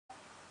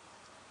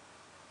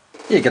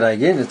Yeah, g'day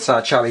again, it's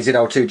Charlie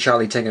ZL2,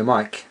 Charlie Tango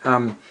Mike.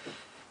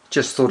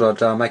 Just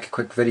thought I'd make a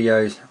quick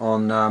video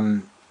on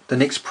the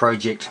next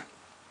project,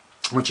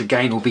 which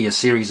again will be a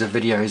series of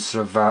videos,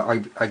 sort of,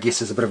 I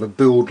guess as a bit of a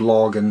build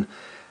log and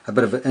a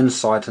bit of an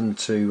insight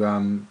into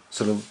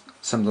sort of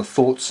some of the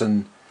thoughts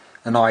and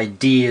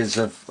ideas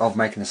of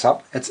making this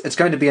up. It's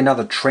going to be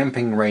another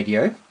tramping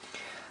radio.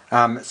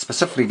 It's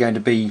specifically going to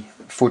be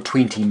for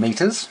 20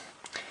 meters,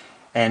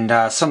 and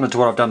similar to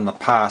what I've done in the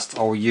past,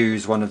 I'll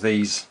use one of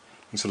these.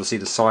 You can sort of see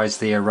the size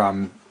there,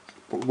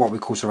 what we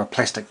call sort of a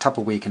plastic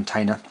Tupperware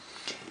container.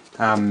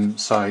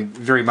 So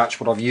very much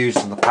what I've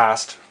used in the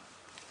past,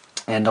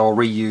 and I'll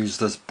reuse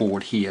this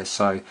board here.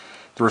 So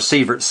the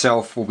receiver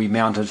itself will be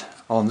mounted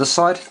on this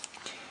side,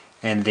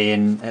 and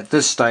then at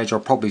this stage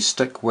I'll probably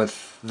stick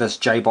with this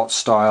JBot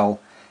style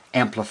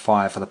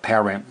amplifier for the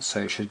power amp, so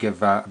it should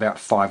give about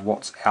 5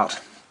 watts out.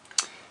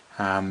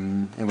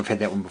 And we've had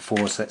that one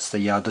before, so that's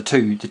the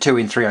two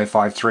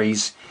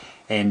N3053s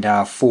and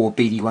 4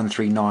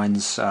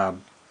 BD139s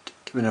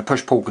in a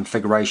push-pull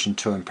configuration,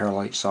 2 in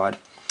parallel each side,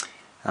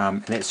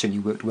 and that certainly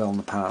worked well in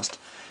the past.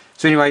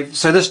 So anyway,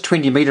 so this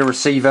 20 meter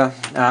receiver,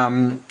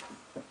 I'm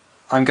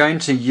going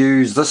to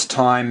use this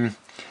time,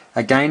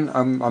 again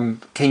I'm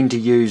keen to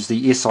use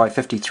the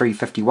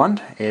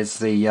Si5351 as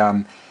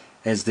the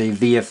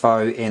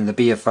VFO and the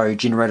BFO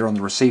generator on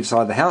the receive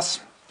side of the house,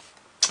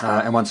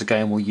 and once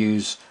again we'll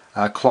use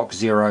clock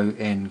 0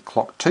 and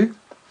clock 2.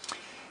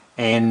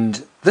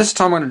 And this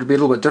time I'm going to be a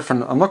little bit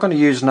different. I'm not going to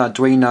use an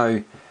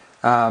Arduino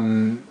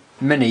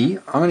Mini.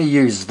 I'm going to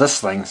use this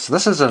thing. So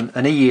this is an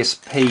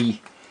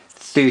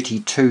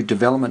ESP32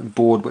 development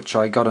board which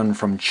I got in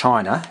from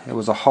China. It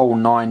was a whole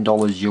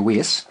 $9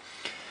 US.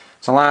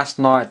 So last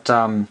night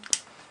so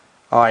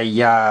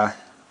the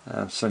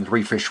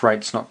refresh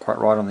rate's not quite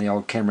right on the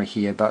old camera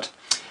here, but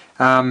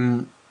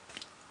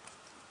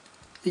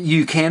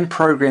you can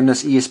program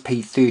this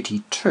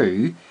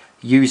ESP32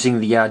 using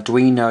the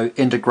Arduino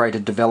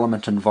integrated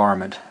development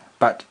environment,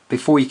 but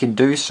before you can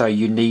do so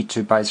you need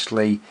to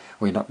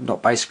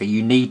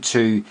you need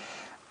to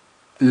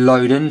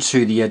load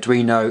into the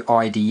Arduino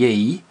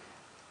IDE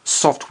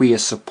software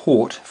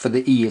support for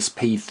the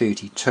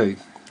ESP32,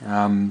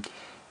 and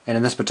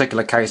in this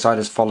particular case I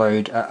just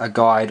followed a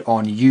guide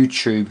on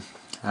YouTube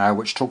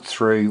which took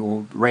through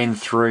or ran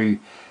through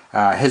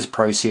his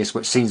process,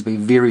 which seems to be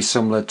very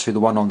similar to the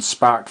one on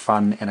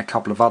SparkFun and a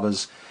couple of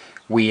others,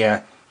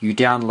 where you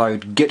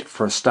download Git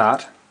for a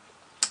start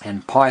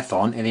and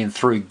Python, and then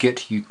through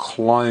Git you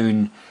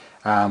clone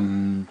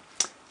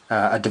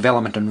a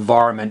development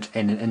environment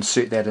and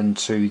insert that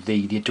into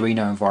the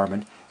Arduino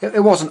environment.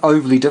 It wasn't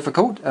overly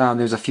difficult.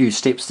 There's a few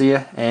steps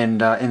there,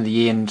 and in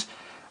the end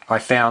I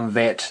found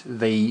that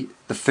the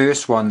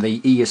first one,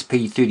 the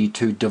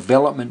ESP32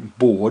 development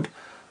board,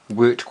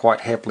 worked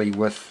quite happily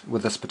with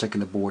this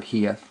particular board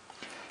here.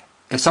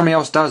 If somebody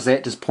else does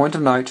that, just point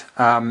of note,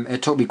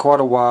 it took me quite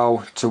a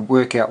while to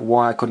work out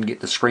why I couldn't get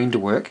the screen to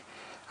work,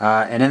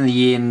 and in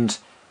the end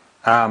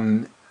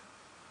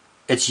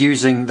it's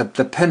using the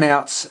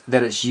pinouts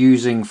that it's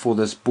using for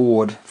this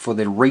board for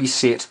the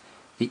reset,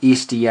 the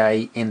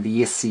SDA and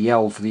the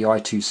SCL for the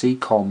I2C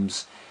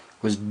comms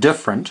was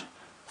different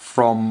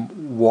from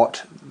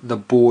what the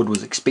board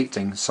was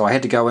expecting. So I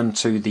had to go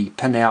into the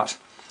pinout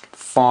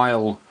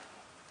file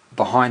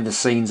behind the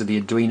scenes of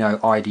the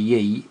Arduino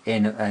IDE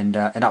and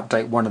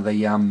update one of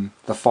the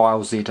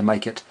files there to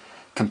make it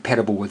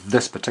compatible with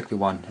this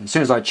particular one. As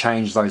soon as I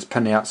changed those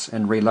pinouts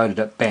and reloaded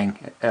it, bang,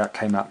 out it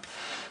came up.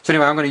 So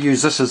anyway, I'm going to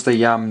use this as the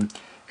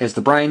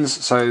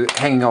brains. So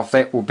hanging off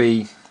that will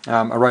be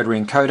a rotary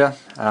encoder,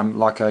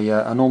 like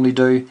I normally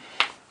do,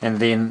 and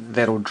then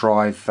that'll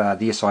drive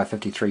the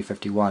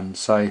Si5351.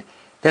 So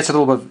that's a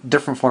little bit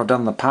different from what I've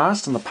done in the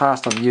past. In the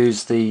past I've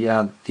used the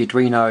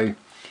Arduino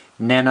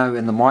Nano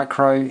and the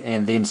Micro,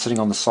 and then sitting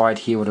on the side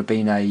here would have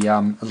been a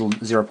little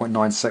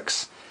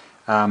 0.96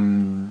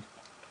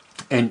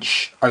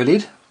 inch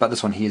OLED, but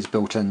this one here is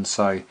built in,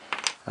 so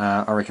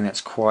I reckon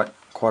that's quite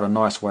a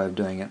nice way of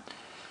doing it.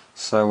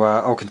 So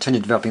I'll continue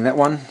developing that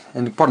one.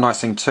 And quite a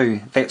nice thing too,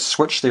 that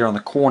switch there on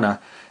the corner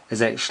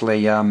is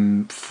actually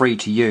free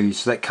to use,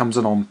 so that comes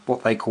in on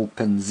what they call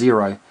pin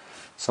 0.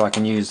 So I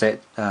can use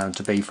that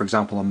to be, for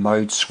example, a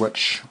mode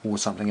switch or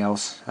something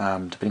else,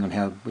 depending on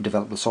how we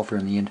develop the software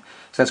in the end.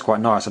 So that's quite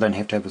nice. I don't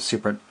have to have a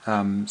separate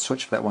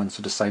switch for that one, so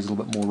it just saves a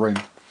little bit more room.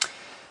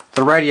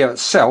 The radio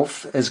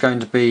itself is going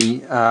to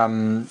be a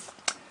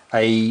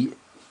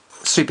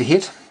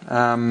superhet,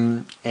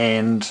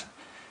 and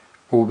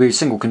will be a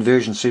single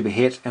conversion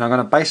superhet, and I'm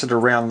going to base it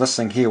around this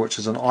thing here, which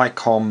is an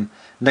ICOM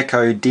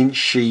Nikko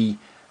Denshi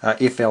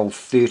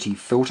FL30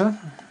 filter.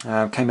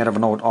 Came out of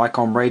an old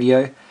ICOM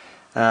radio.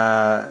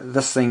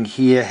 This thing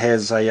here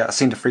has a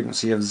center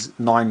frequency of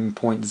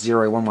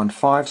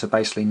 9.0115, so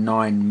basically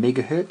 9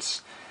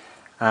 megahertz.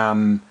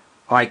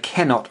 I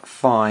cannot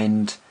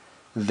find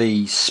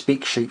the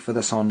spec sheet for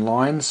this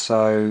online,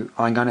 so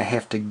I'm going to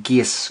have to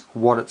guess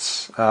what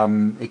its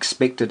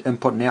expected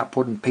input and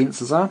output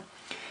impedances are.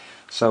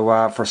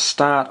 So for a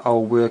start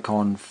I'll work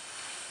on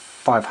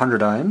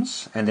 500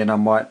 ohms, and then I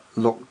might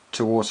look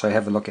to also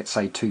have a look at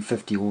say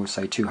 250 or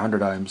say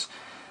 200 ohms.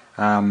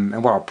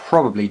 And what I'll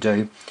probably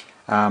do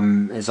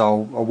is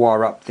I'll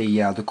wire up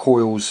the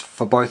coils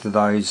for both of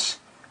those,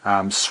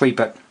 sweep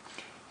it,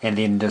 and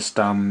then just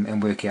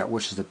and work out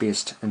which is the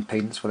best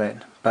impedance for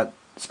that. But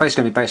it's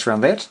basically going to be based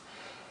around that.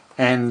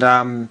 And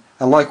a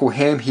local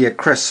ham here,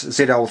 Chris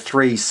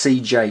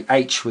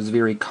ZL3CJH, was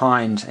very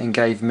kind and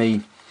gave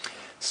me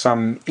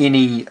some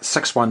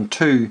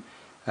NE612,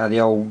 the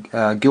old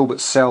Gilbert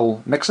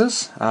cell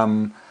mixers.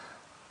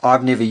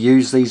 I've never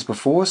used these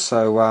before,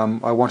 so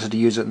I wanted to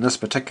use it in this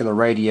particular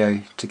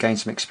radio to gain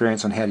some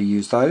experience on how to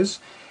use those.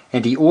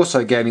 And he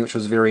also gave me, which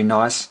was very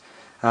nice,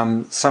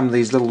 some of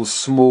these little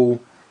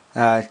small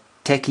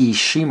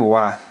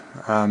Takishimawa,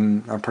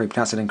 I'm probably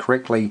pronouncing it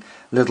incorrectly,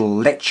 little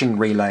latching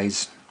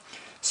relays.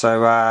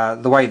 So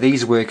the way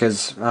these work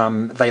is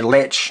they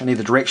latch in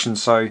either direction,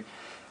 so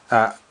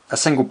a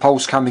single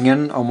pulse coming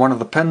in on one of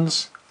the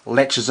pins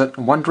latches it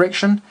in one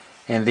direction,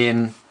 and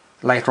then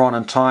later on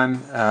in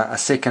time a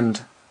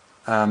second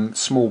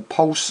small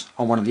pulse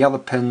on one of the other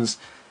pins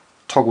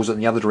toggles it in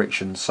the other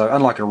direction. So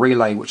unlike a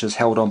relay which is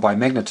held on by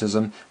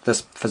magnetism,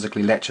 this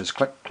physically latches,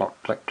 click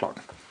clock, click clock.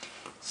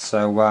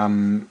 So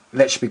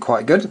that should be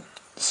quite good.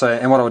 So,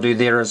 and what I'll do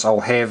there is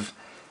I'll have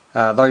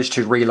those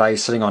two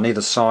relays sitting on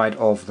either side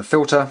of the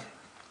filter.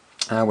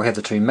 We'll have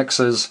the two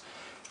mixers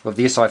with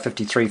the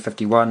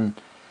Si5351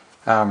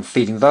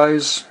 feeding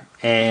those,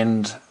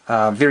 and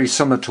very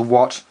similar to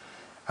what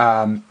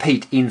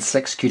Pete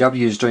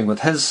N6QW is doing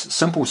with his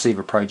simple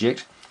receiver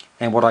project,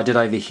 and what I did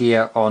over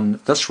here on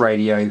this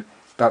radio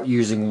about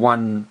using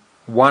one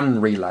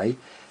relay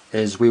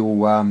is we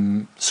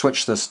will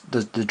switch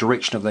the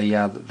direction of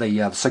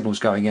the signals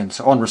going in.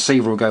 So on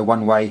receiver we'll go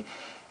one way,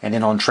 and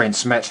then on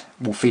transmit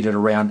we'll feed it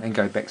around and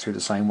go back through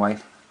the same way,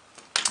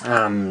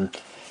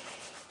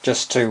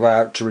 just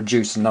to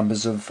reduce the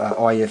numbers of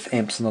IF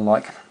amps and the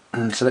like.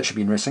 So that should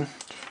be interesting.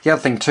 The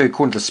other thing too,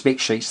 according to the spec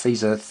sheets,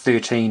 these are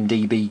 13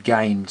 dB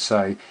gain,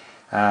 so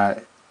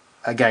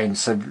again,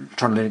 so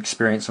trying to learn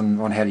experience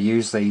on how to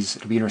use these,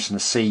 it'll be interesting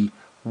to see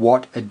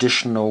what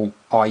additional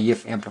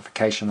IF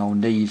amplification I'll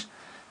need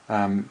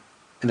in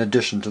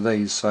addition to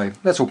these. So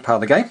that's all part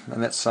of the game,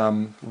 and that's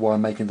why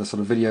I'm making this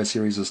sort of video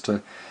series, is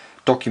to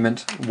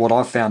document what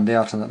I've found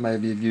out and that may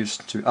be of use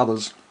to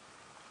others.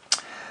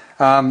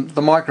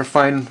 The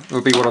microphone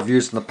will be what I've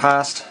used in the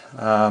past.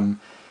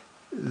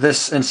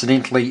 This,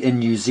 incidentally, in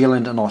New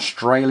Zealand and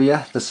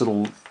Australia, this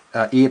little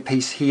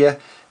earpiece here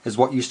is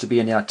what used to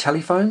be in our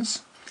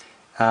telephones.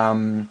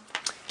 And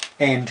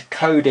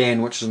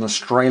Codan, which is an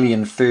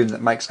Australian firm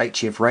that makes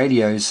HF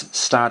radios,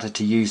 started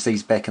to use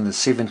these back in the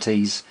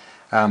 70s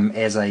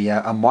as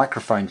a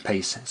microphone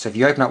piece. So if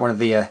you open up one of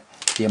their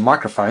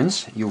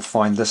microphones, you'll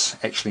find this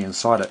actually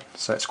inside it.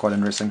 So it's quite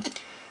interesting.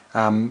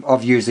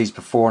 I've used these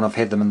before, and I've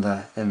had them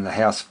in the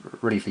house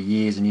really for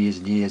years and years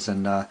and years,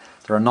 and they're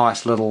a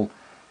nice little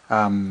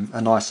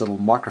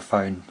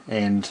microphone.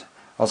 And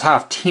I was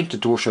half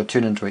tempted to also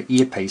turn it into an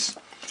earpiece,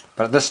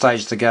 but at this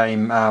stage of the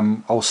game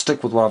I'll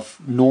stick with what I've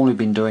normally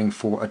been doing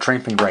for a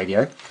tramping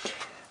radio,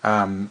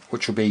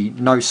 which will be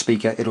no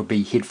speaker, it'll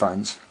be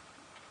headphones,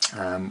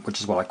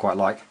 which is what I quite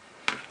like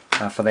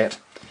for that.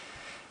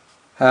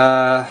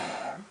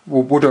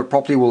 We'll do it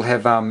properly. We'll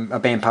have a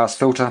bandpass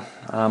filter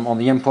on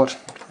the input,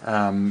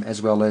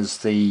 as well as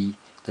the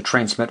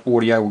transmit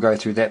audio. We'll go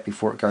through that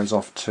before it goes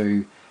off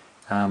to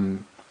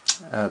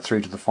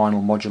through to the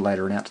final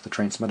modulator and out to the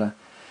transmitter.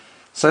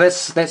 So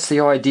that's the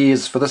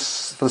ideas for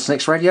this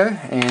next radio,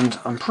 and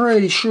I'm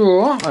pretty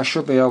sure I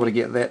should be able to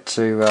get that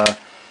to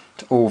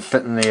all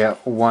fit in there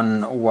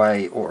one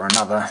way or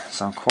another.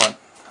 So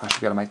I should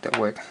be able to make that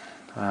work.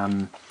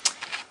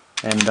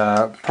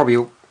 Probably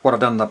what I've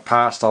done in the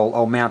past,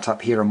 I'll mount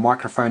up here a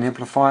microphone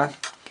amplifier,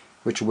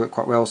 which will work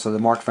quite well. So the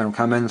microphone will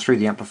come in through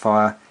the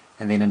amplifier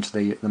and then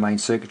into the main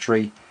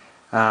circuitry.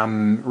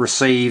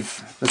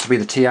 Receive, this will be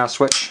the TR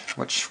switch,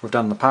 which we've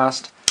done in the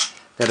past.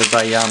 That is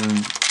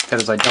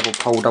a double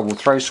pole, double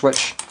throw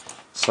switch.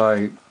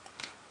 So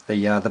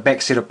the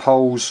back set of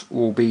poles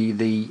will be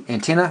the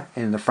antenna,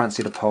 and the front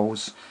set of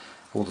poles,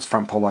 or the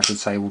front pole I should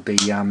say, will be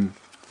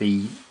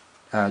the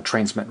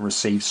transmit and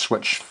receive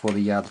switch for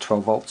the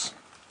 12 volts.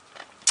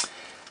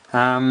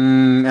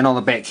 And on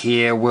the back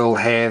here we'll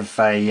have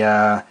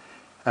a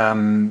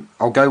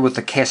I'll go with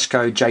the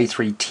Cascode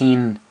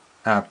J310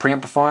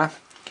 preamplifier,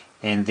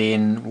 and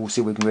then we'll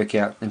see what we can work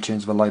out in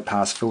terms of a low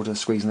pass filter,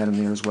 squeezing that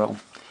in there as well.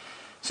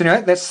 So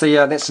anyway, that's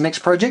the next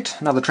project,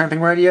 another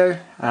tramping radio.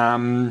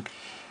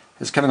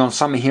 It's coming on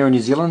summer here in New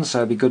Zealand, so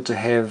it'd be good to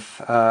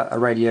have a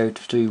radio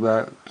to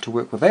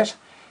work with that.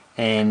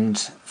 And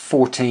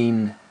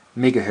 14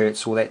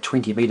 megahertz, or that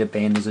 20 meter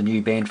band, is a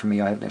new band for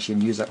me. I haven't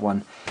actually used that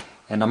one,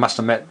 and I must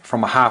admit,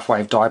 from a half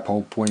wave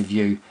dipole point of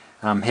view,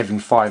 having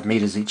 5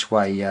 meters each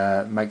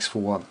way makes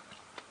for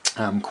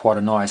quite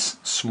a nice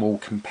small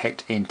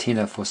compact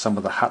antenna for some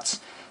of the huts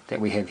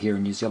that we have here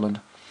in New Zealand.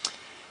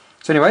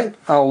 So anyway,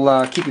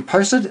 I'll keep you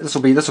posted. This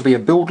will be a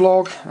build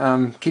log.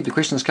 Keep the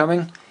questions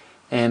coming,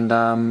 and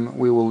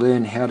we will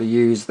learn how to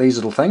use these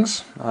little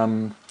things.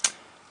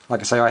 Like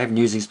I say, I haven't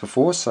used these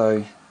before,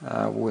 so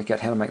we'll work out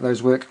how to make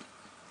those work,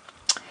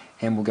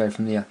 and we'll go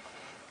from there.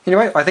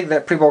 Anyway, I think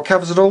that pretty well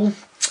covers it all.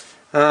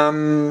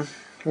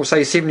 We'll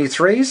say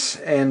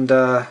 73s, and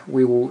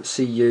we will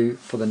see you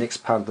for the next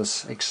part of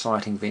this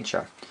exciting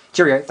venture.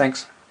 Cheerio,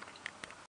 thanks.